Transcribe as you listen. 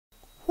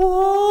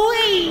Hello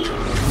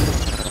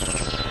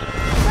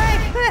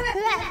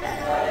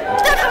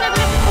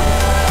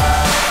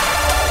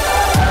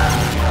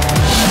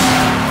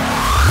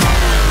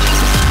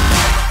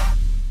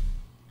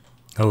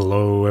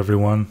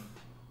everyone,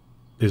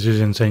 this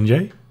is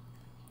InsaneJ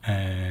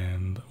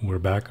and we're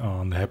back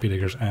on the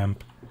HappyDiggers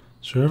AMP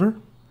server.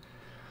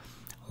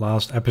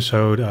 Last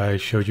episode I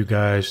showed you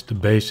guys the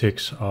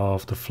basics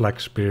of the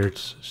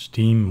Flaxbeard's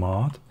Steam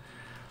mod,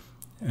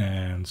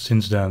 and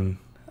since then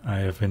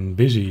I have been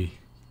busy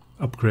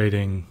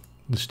upgrading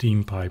the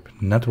steam pipe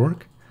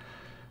network,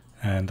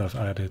 and I've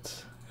added,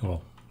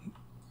 well,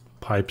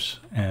 pipes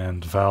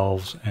and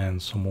valves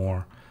and some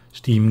more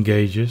steam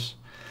gauges.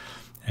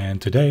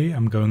 And today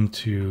I'm going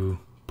to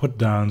put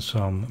down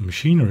some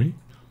machinery,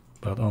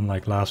 but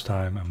unlike last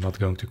time I'm not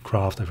going to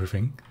craft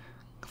everything.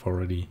 I've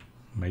already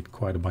made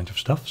quite a bunch of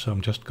stuff, so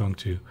I'm just going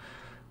to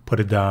put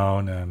it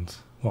down and,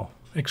 well,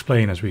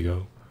 explain as we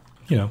go.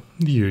 You know,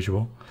 the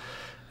usual.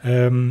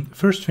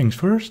 First things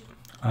first,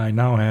 I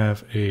now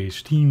have a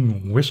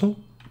steam whistle.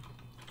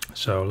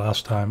 So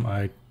last time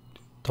I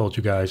told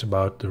you guys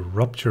about the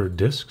rupture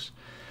discs.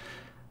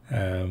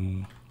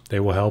 They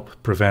will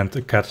help prevent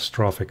a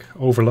catastrophic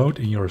overload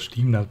in your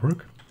steam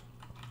network.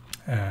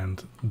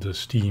 And the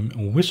steam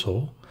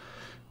whistle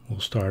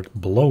will start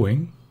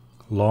blowing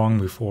long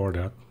before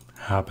that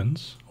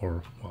happens,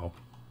 or, well,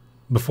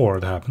 before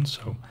it happens.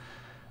 So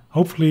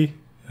hopefully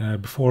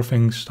before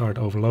things start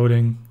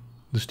overloading,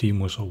 the steam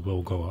whistle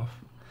will go off.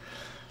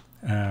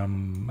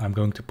 I'm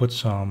going to put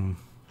some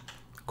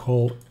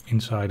coal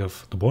inside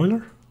of the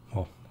boiler.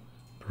 Well,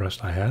 the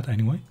rest I had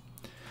anyway.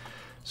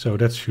 So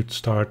that should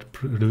start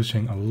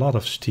producing a lot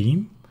of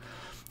steam,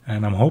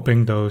 and I'm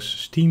hoping those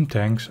steam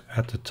tanks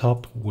at the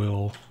top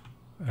will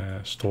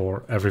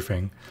store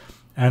everything,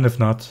 and if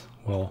not,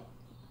 well,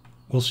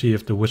 we'll see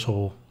if the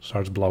whistle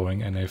starts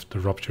blowing and if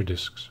the rupture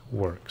discs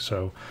work.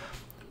 So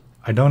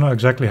I don't know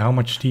exactly how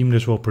much steam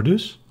this will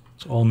produce.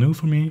 It's all new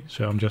for me,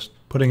 so I'm just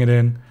putting it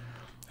in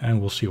and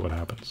we'll see what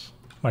happens.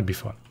 Might be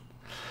fun.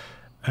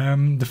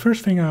 The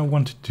first thing I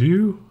want to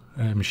do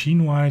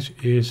machine-wise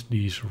is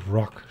these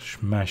rock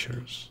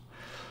smashers.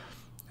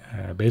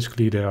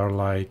 Basically they are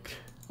like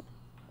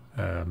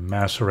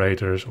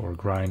macerators or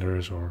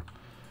grinders or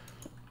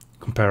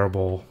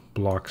comparable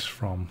blocks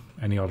from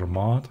any other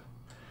mod,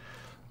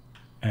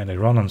 and they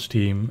run on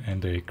steam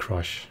and they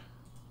crush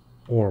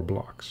ore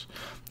blocks.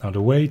 Now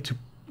the way to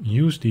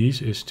use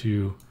these is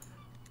to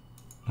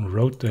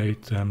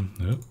rotate them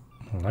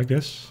like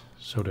this,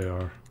 so they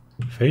are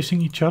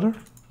facing each other.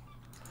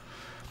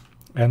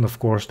 And of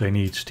course they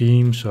need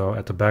steam, so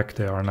at the back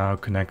they are now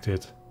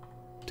connected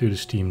to the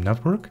steam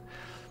network.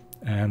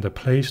 And I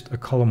placed a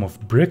column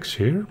of bricks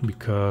here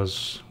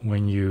because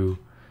when you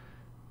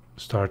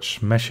start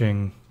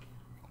smashing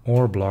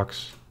ore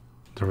blocks,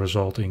 the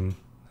resulting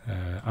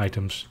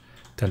items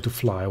tend to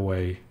fly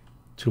away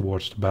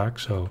towards the back.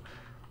 So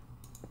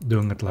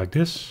doing it like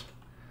this,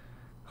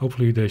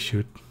 hopefully they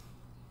should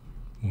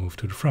move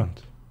to the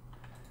front.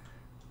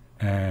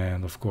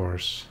 And of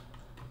course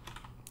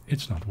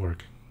it's not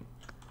working.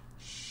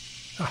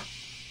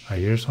 I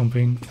hear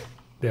something.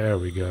 There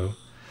we go.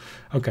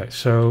 Okay,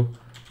 so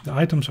the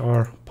items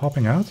are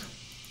popping out,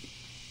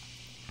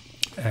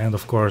 and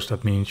of course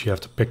that means you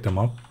have to pick them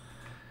up,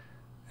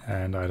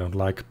 and I don't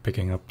like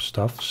picking up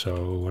stuff,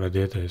 so what I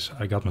did is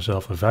I got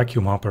myself a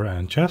vacuum hopper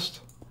and chest,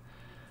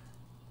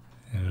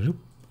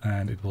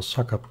 and it will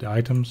suck up the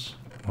items,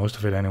 most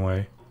of it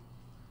anyway,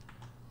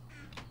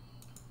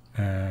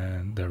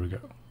 and there we go.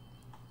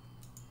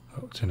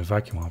 Oh, it's in a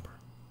vacuum hopper.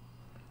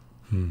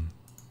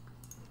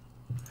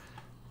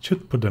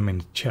 Should put them in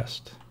the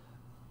chest.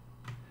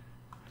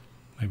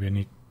 Maybe I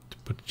need to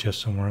put the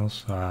chest somewhere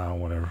else.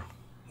 Whatever.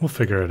 We'll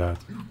figure it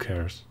out. Who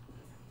cares?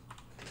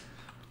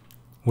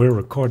 We're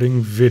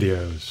recording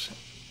videos.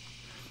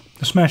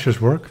 The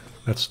smashers work.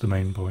 That's the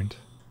main point.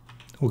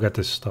 We'll get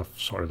this stuff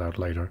sorted out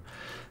later.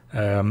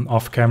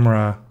 Off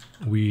camera,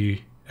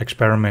 we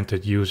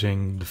experimented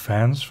using the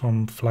fans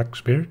from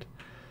Flaxbeard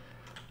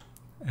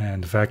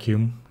and the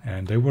vacuum,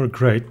 and they were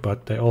great,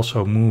 but they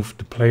also moved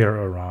the player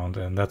around,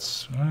 and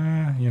that's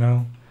you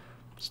know,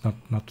 it's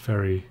not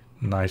very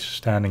nice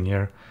standing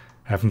here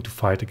having to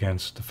fight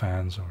against the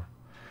fans. Or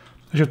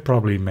I should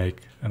probably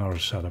make another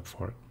setup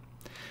for it.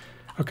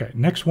 Okay,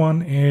 next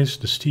one is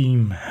the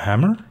steam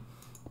hammer,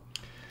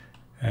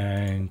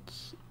 and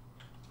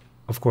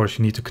of course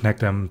you need to connect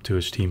them to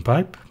a steam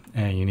pipe,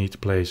 and you need to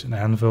place an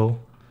anvil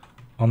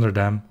under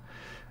them,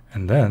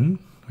 and then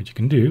what you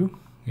can do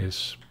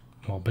is,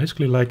 well,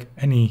 basically like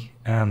any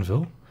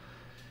anvil.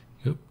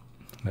 Yep.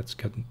 Let's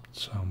get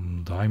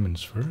some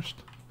diamonds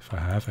first, if I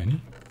have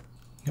any.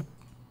 Yep.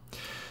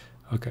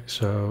 Okay,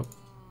 so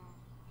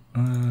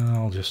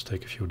I'll just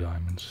take a few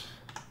diamonds.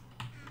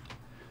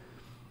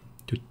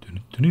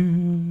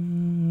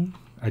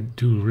 I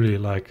do really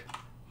like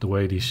the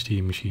way these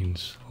steam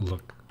machines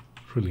look.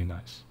 Really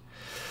nice.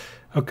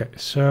 Okay,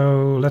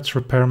 so let's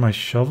repair my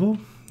shovel.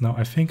 Now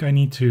I think I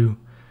need to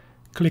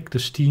click the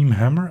steam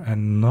hammer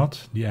and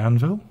not the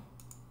anvil.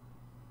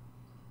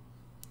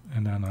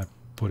 And then I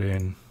put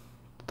in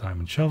the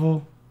diamond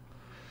shovel.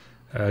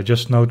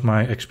 Just note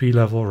my XP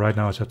level right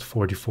now is at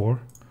 44.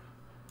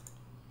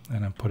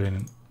 And I put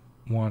in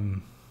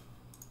 1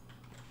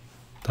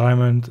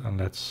 diamond, and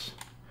let's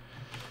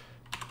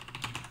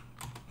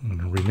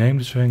rename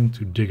this thing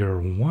to Digger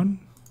 1.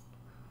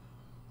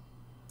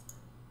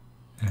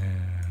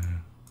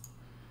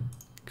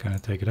 Can I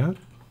take it out?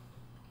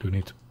 Do I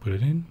need to put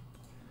it in?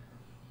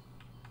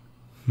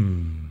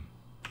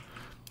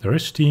 There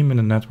is steam in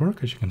the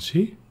network, as you can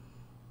see.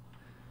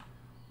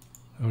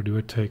 Or do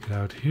I take it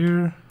out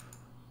here?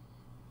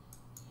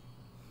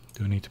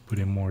 Do I need to put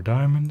in more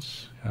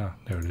diamonds? Ah,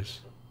 there it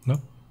is.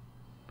 Nope.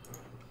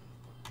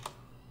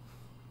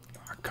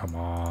 Ah, come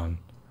on.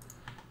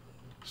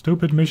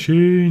 Stupid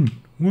machine!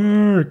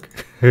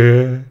 Work!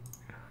 This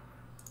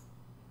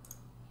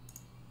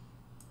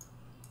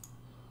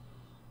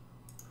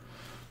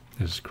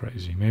is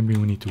crazy. Maybe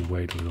we need to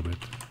wait a little bit.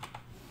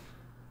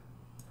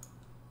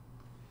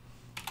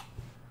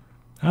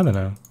 I don't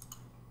know.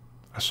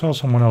 I saw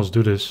someone else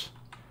do this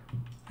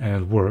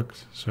and it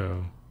worked,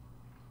 so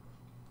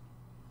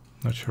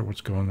not sure what's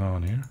going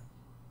on here.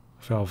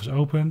 Valve is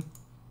open.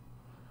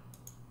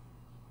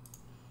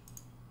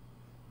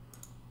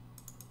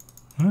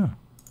 Ah.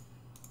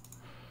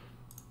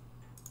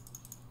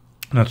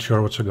 Not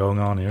sure what's going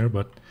on here,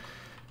 but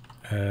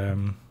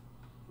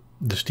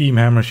the steam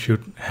hammer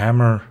should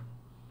hammer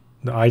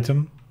the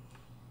item,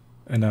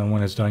 and then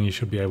when it's done you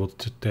should be able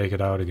to take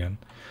it out again.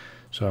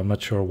 So I'm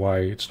not sure why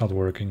it's not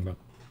working, but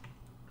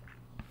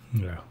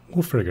yeah,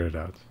 we'll figure it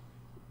out.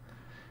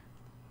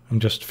 I'm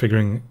just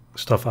figuring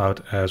stuff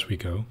out as we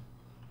go,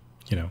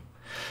 you know.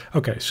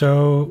 Okay,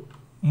 so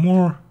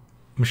more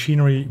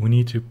machinery we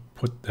need to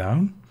put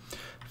down.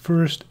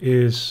 First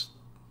is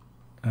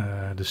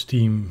the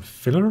steam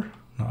filler.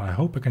 Now I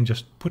hope I can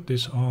just put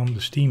this on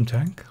the steam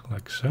tank,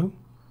 like so.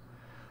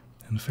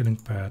 And the filling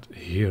pad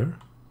here.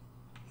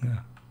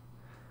 Yeah.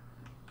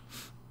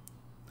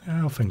 I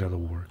don't think that'll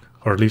work.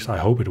 Or at least I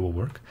hope it will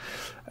work.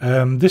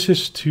 This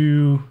is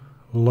to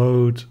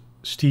load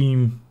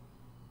steam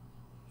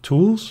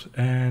tools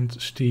and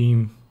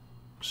steam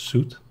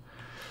suit.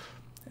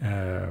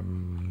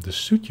 The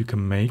suit you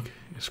can make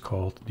is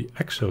called the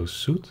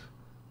Exosuit.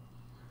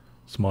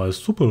 It's my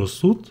super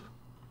suit.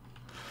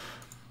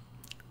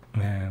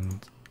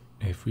 And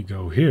if we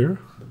go here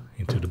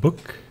into the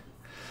book,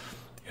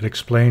 it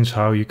explains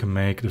how you can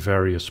make the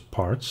various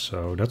parts.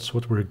 So that's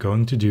what we're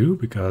going to do,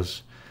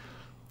 because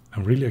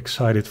I'm really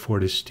excited for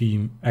this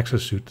steam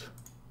Exosuit.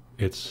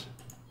 It's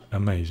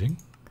amazing.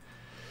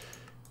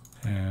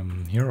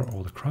 Here are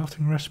all the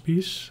crafting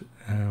recipes.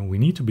 We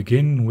need to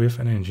begin with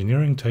an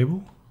engineering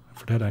table.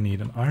 For that I need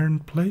an iron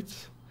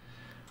plate,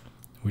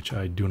 which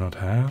I do not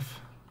have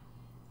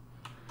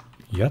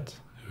yet.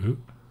 Ooh.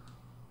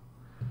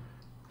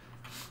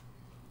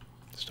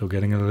 Still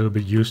getting a little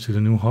bit used to the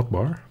new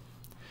hotbar.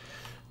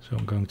 So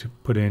I'm going to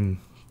put in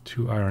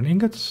 2 iron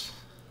ingots.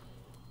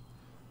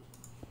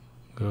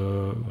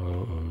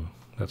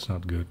 That's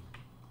not good.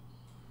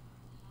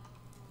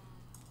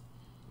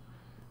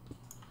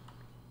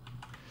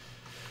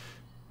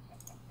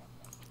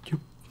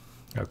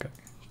 Okay,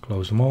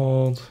 close the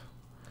mold,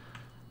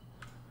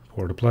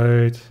 pour the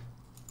plate,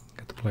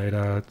 get the plate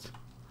out,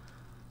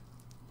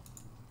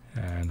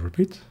 and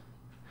repeat.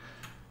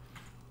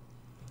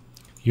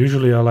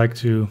 Usually I like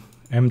to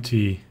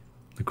empty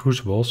the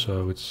crucible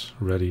so it's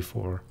ready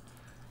for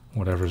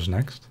whatever's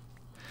next.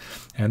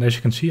 And as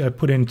you can see, I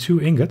put in 2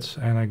 ingots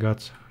and I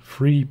got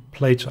 3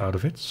 plates out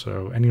of it.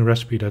 So any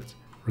recipe that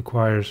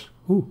requires...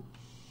 Ooh,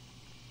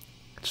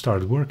 it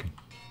started working.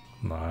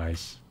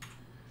 Nice.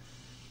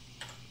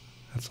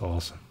 That's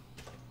awesome.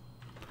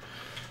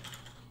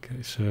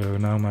 Okay, so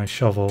now my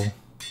shovel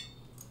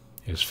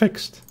is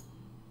fixed.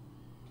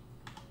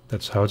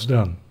 That's how it's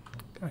done.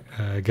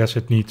 I guess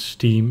it needs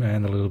steam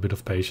and a little bit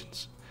of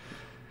patience.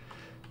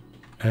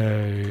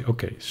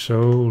 Okay, so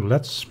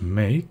let's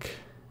make...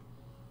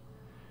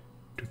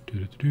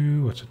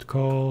 What's it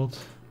called?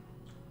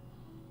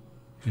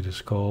 It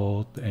is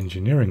called the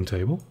engineering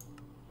table.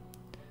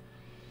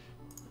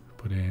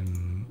 Put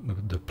in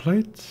the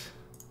plate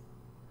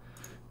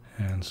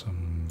and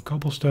some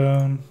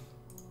cobblestone,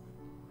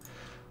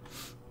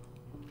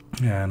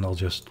 and I'll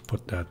just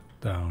put that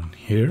down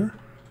here.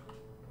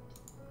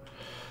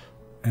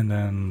 And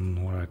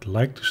then what I'd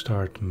like to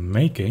start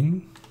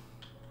making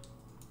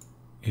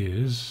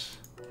is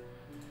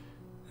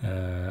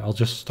I'll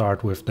just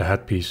start with the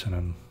headpiece and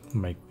then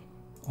make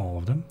all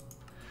of them.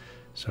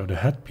 So the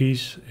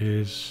headpiece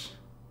is,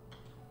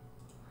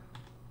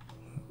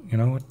 you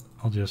know what,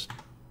 I'll just,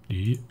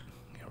 here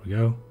we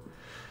go,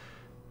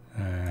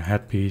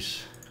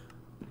 headpiece.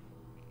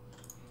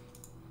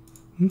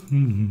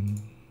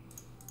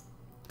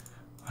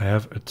 I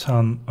have a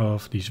ton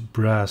of these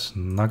brass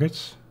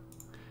nuggets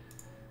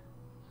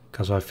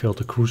because I filled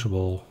the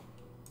crucible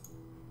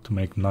to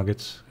make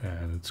nuggets,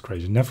 and it's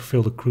crazy. Never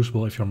fill the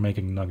crucible if you're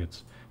making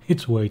nuggets.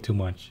 It's way too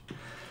much.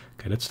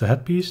 Okay, that's the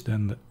headpiece.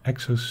 Then the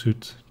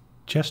Exosuit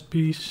chest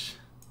piece.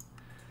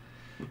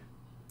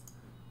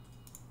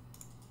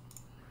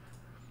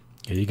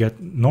 Yeah,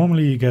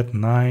 normally you get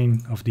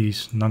 9 of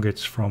these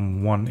nuggets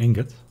from 1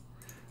 ingot.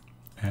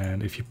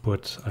 And if you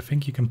put, I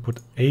think you can put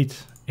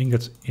 8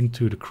 ingots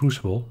into the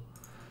crucible.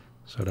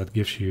 So that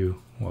gives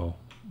you, well,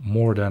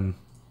 more than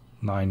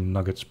 9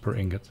 nuggets per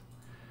ingot.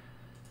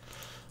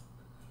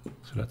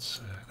 So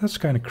that's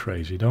kind of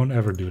crazy. Don't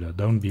ever do that.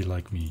 Don't be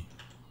like me.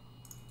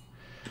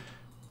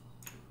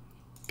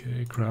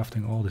 Okay,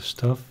 crafting all this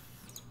stuff.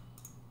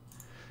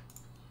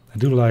 I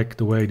do like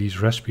the way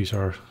these recipes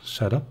are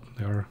set up.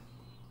 They are,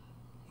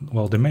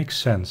 well, they make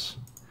sense.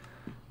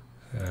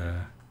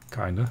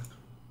 Kinda.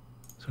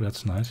 So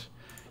that's nice.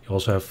 You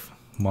also have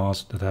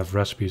mods that have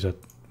recipes that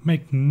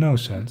make no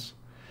sense.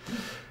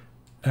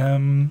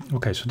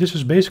 Okay, so this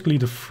is basically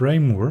the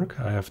framework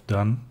I have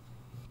done.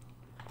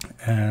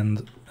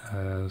 And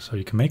so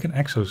you can make an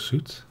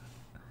exosuit.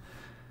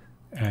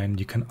 And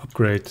you can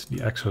upgrade the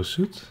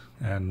exosuit.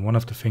 And one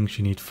of the things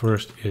you need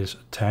first is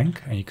a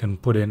tank. And you can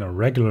put in a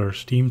regular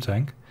steam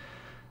tank.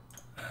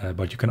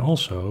 But you can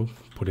also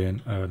put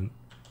in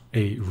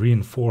a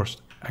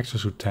reinforced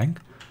exosuit tank.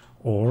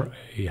 Or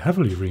a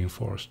heavily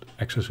reinforced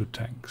exosuit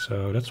tank.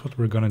 So that's what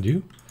we're gonna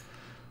do.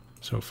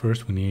 So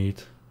first we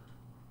need,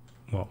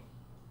 well,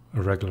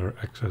 a regular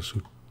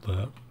exosuit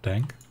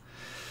tank.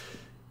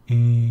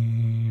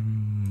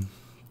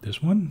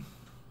 This one.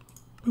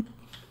 Boop.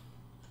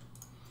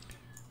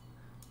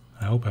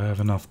 I hope I have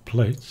enough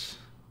plates.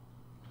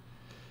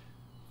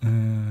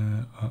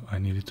 Oh, I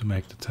needed to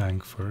make the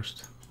tank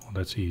first. Well,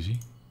 that's easy.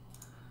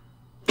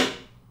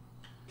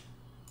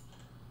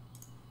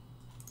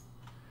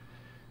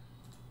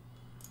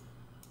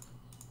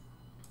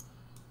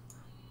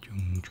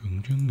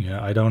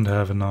 Yeah, I don't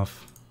have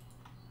enough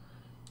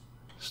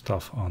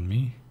stuff on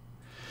me.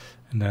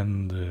 And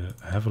then the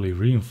heavily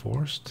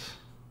reinforced.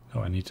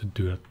 Oh, I need to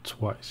do that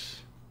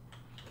twice.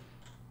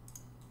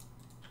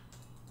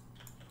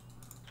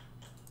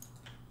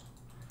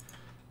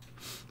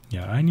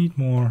 Yeah, I need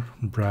more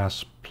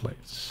brass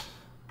plates.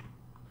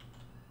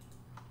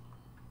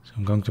 So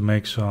I'm going to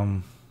make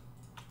some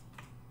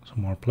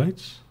more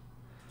plates.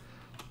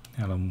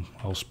 And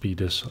I'll speed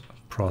this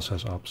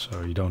process up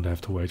so you don't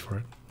have to wait for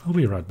it. I'll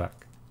be right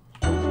back.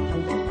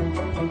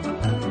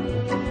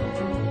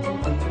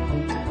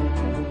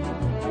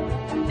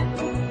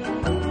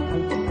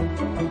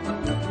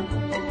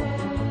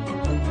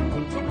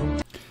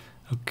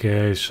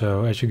 Okay,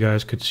 so as you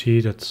guys could see,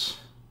 that's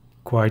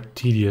quite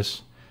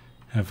tedious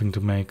having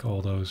to make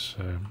all those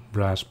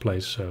brass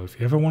plates. So if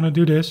you ever want to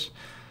do this,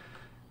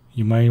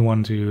 you may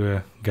want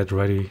to get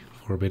ready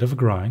for a bit of a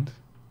grind.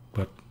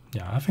 But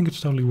yeah, I think it's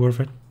totally worth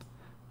it.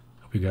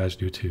 Hope you guys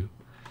do too.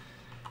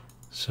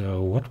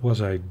 So what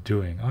was I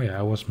doing? Oh yeah,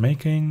 I was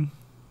making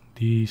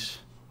these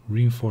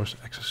reinforced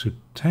exosuit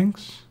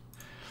tanks.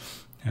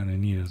 And I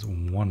needed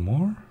one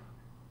more.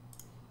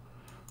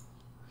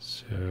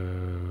 So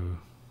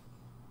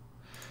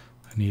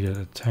I needed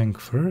a tank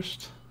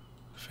first,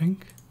 I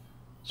think.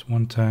 It's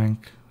one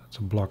tank, that's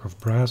a block of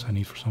brass I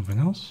need for something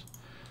else.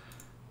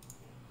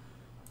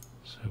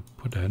 So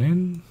put that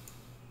in.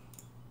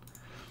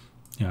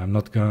 Yeah, I'm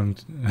not going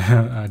to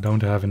I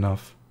don't have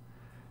enough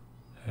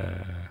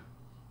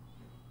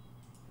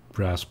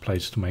brass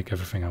plates to make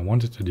everything I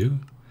wanted to do.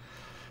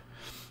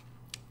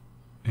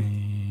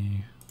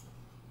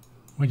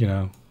 Well, you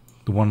know,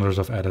 the wonders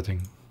of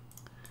editing.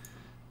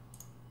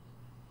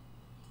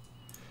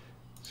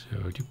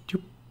 So,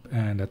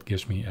 and that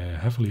gives me a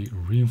heavily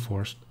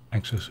reinforced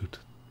exosuit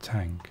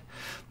tank.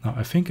 Now,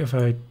 I think if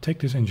I take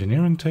this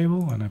engineering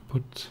table and I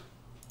put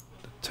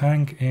the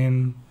tank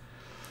in,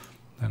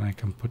 then I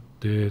can put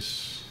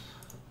this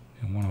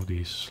in one of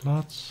these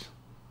slots.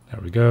 There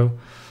we go.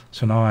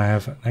 So now I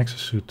have an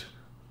exosuit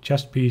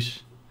chest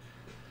piece,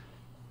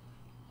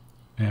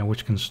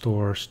 which can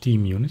store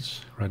steam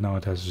units. Right now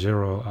it has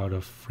 0 out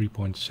of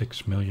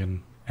 3.6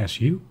 million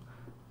SU.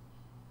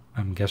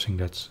 I'm guessing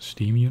that's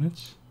steam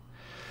units.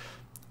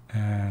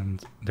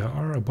 And there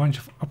are a bunch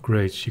of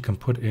upgrades you can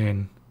put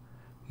in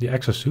the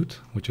exosuit,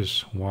 which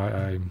is why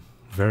I'm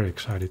very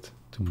excited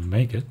to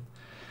make it.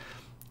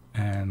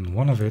 And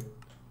one of it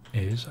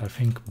is, I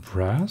think,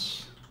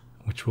 brass,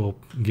 which will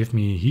give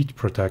me heat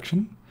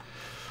protection.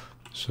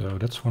 So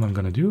that's what I'm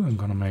gonna do. I'm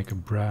gonna make a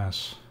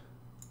brass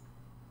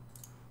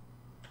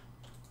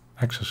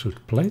exosuit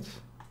plate.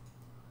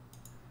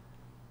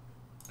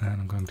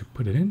 And I'm going to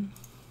put it in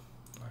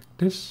like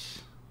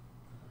this.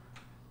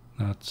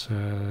 Now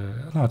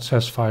it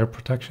says fire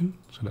protection,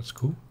 so that's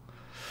cool.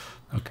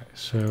 Okay,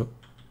 so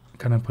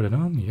can I put it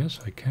on? Yes,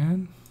 I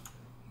can.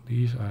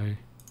 These I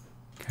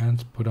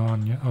can't put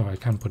on yet. Oh, I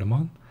can put them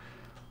on.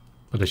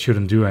 But they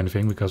shouldn't do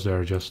anything because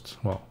they're just,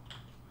 well,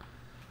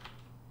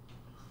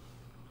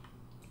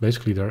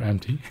 basically they're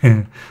empty.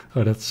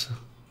 Oh, that's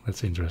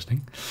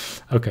interesting.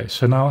 Okay,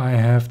 so now I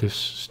have this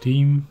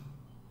steam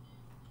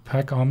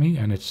pack on me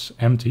and it's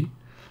empty.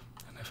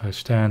 And if I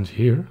stand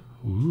here,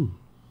 ooh,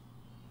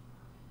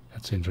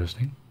 that's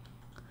interesting.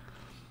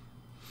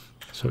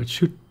 So it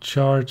should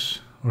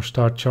charge or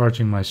start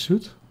charging my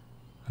suit.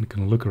 And I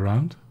can look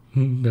around.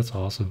 That's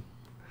awesome.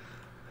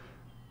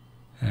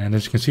 And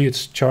as you can see,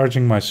 it's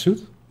charging my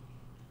suit.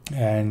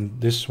 And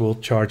this will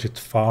charge it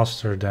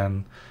faster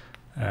than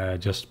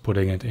just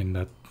putting it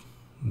in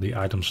the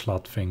item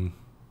slot thing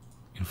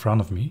in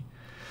front of me.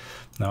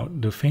 Now,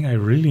 the thing I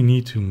really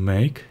need to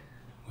make,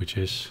 which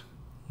is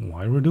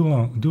why we're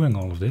doing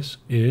all of this,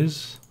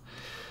 is...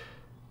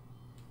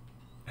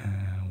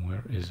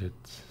 where is it?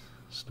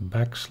 It's the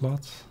back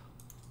slot.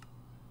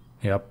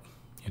 Yep,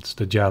 it's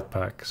the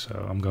jetpack.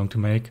 So I'm going to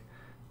make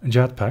a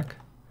jetpack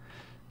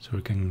so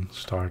we can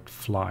start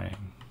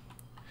flying.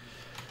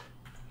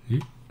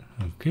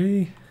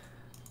 Okay.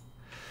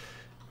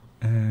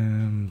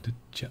 And the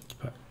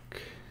jetpack.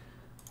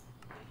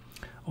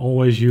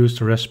 Always use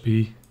the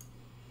recipe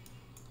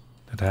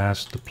that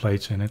has the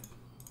plates in it.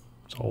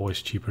 It's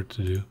always cheaper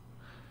to do.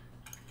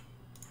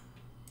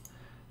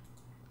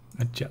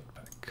 A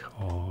jetpack.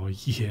 Oh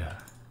yeah.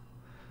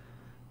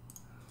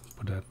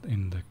 Put that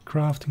in the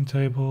crafting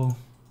table.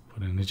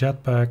 Put it in the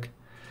jetpack.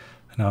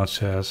 And now it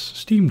says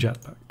Steam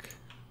Jetpack.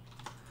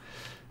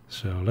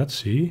 So let's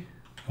see.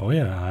 Oh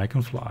yeah, I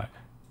can fly.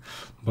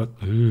 But,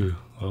 ooh,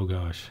 oh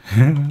gosh.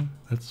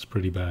 That's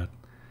pretty bad.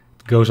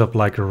 It goes up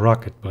like a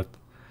rocket, but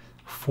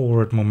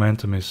forward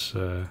momentum is...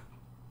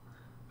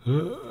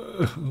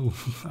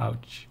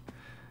 ouch.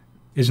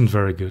 Isn't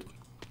very good.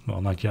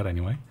 Well, not yet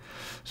anyway.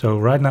 So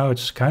right now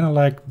it's kind of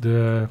like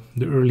the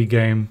early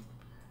game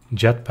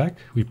jetpack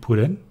we put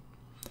in.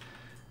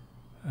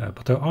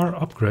 But there are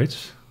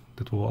upgrades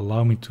that will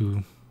allow me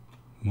to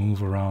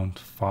move around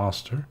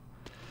faster.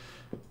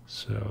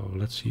 So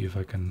let's see if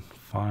I can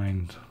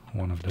find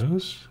one of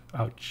those.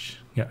 Ouch.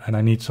 Yeah, and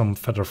I need some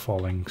feather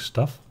falling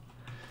stuff.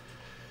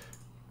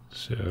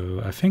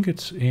 So I think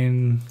it's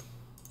in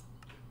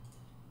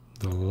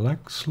the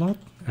leg slot.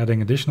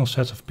 Adding additional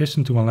sets of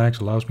piston to my legs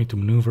allows me to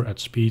maneuver at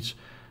speeds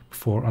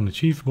before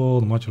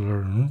unachievable. The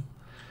modular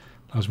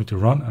allows me to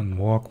run and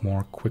walk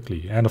more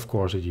quickly. And of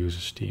course it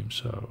uses steam.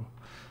 So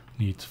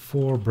need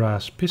 4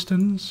 brass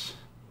pistons,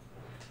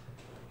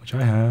 which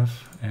I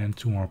have, and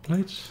 2 more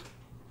plates.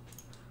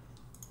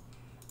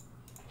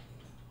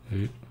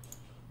 Like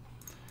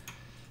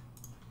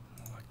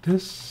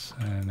this,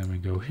 and then we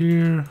go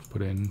here,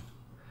 put in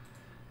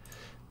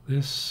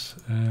this.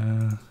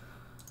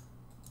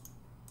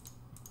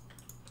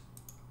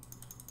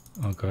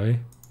 Okay.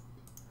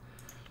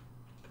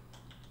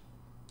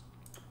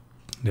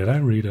 Did I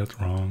read that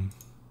wrong?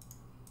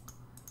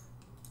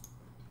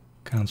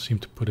 Can't seem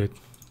to put it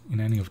in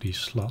any of these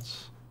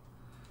slots.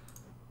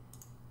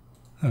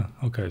 Oh,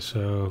 okay,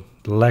 so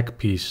the leg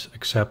piece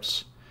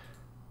accepts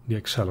the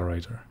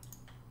accelerator.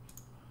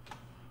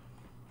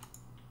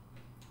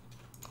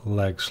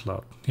 Leg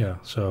slot. Yeah,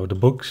 so the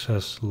book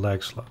says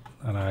leg slot,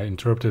 and I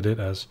interpreted it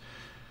as,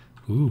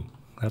 ooh,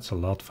 that's a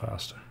lot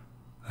faster.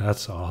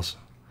 That's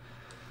awesome.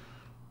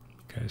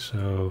 Okay,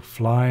 so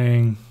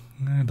flying,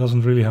 it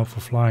doesn't really help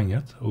for flying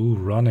yet. Ooh,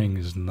 running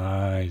is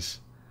nice.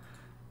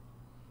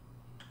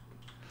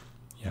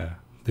 Yeah,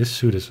 this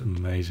suit is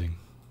amazing.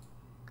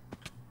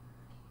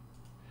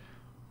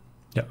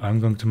 Yeah, I'm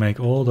going to make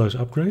all those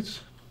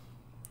upgrades,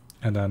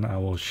 and then I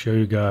will show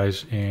you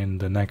guys in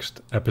the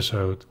next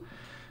episode,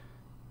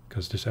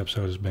 because this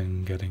episode has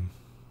been getting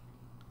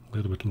a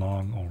little bit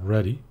long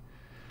already.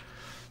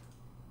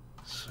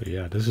 So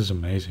yeah, this is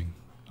amazing.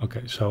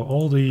 Okay, so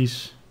all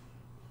these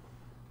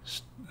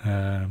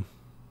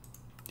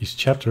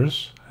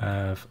chapters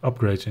have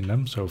upgrades in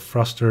them. So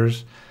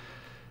thrusters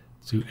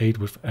to aid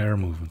with air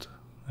movement.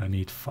 I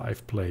need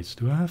 5 plates.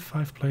 Do I have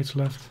 5 plates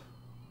left?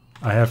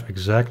 I have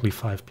exactly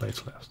 5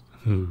 plates left.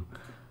 Ooh.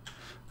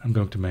 I'm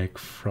going to make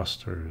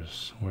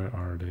thrusters. Where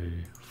are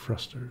they?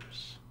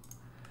 Thrusters.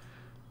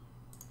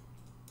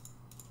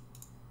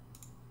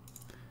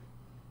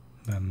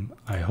 Then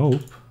I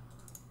hope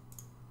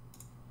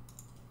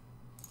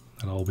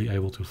that I'll be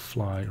able to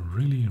fly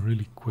really,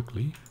 really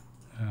quickly.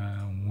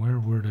 Where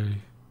were they?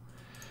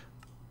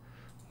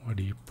 Where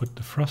do you put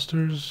the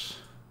thrusters?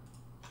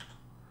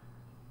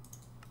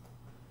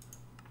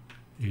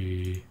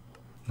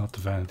 Not the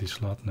vanity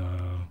slot, no.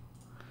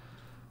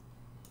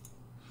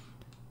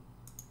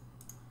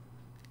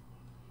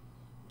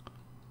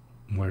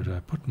 Where did I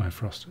put my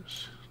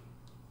thrusters?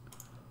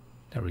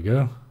 There we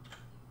go.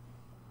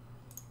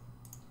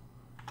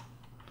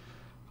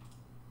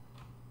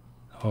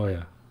 Oh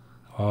yeah.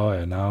 Oh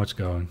yeah, now it's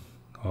going.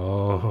 Oh,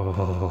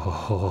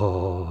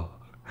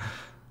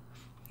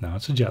 now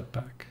it's a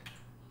jetpack.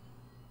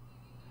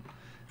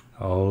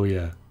 Oh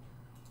yeah.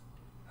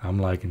 I'm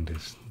liking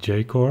this.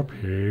 J-Corp,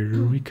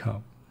 here we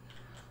come.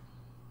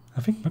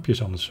 I think Muppy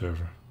is on the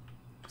server.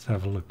 Let's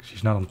have a look.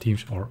 She's not on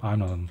Teams, or I'm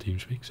not on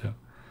TeamSpeak, so.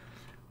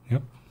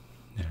 Yep,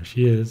 there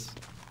she is.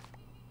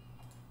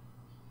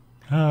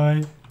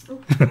 Hi. Oh.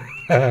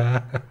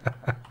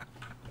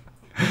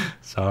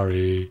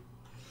 Sorry.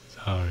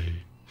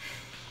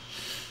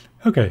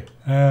 Okay,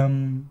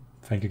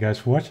 thank you guys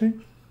for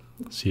watching.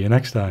 See you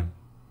next time.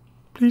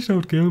 Please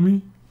don't kill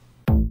me.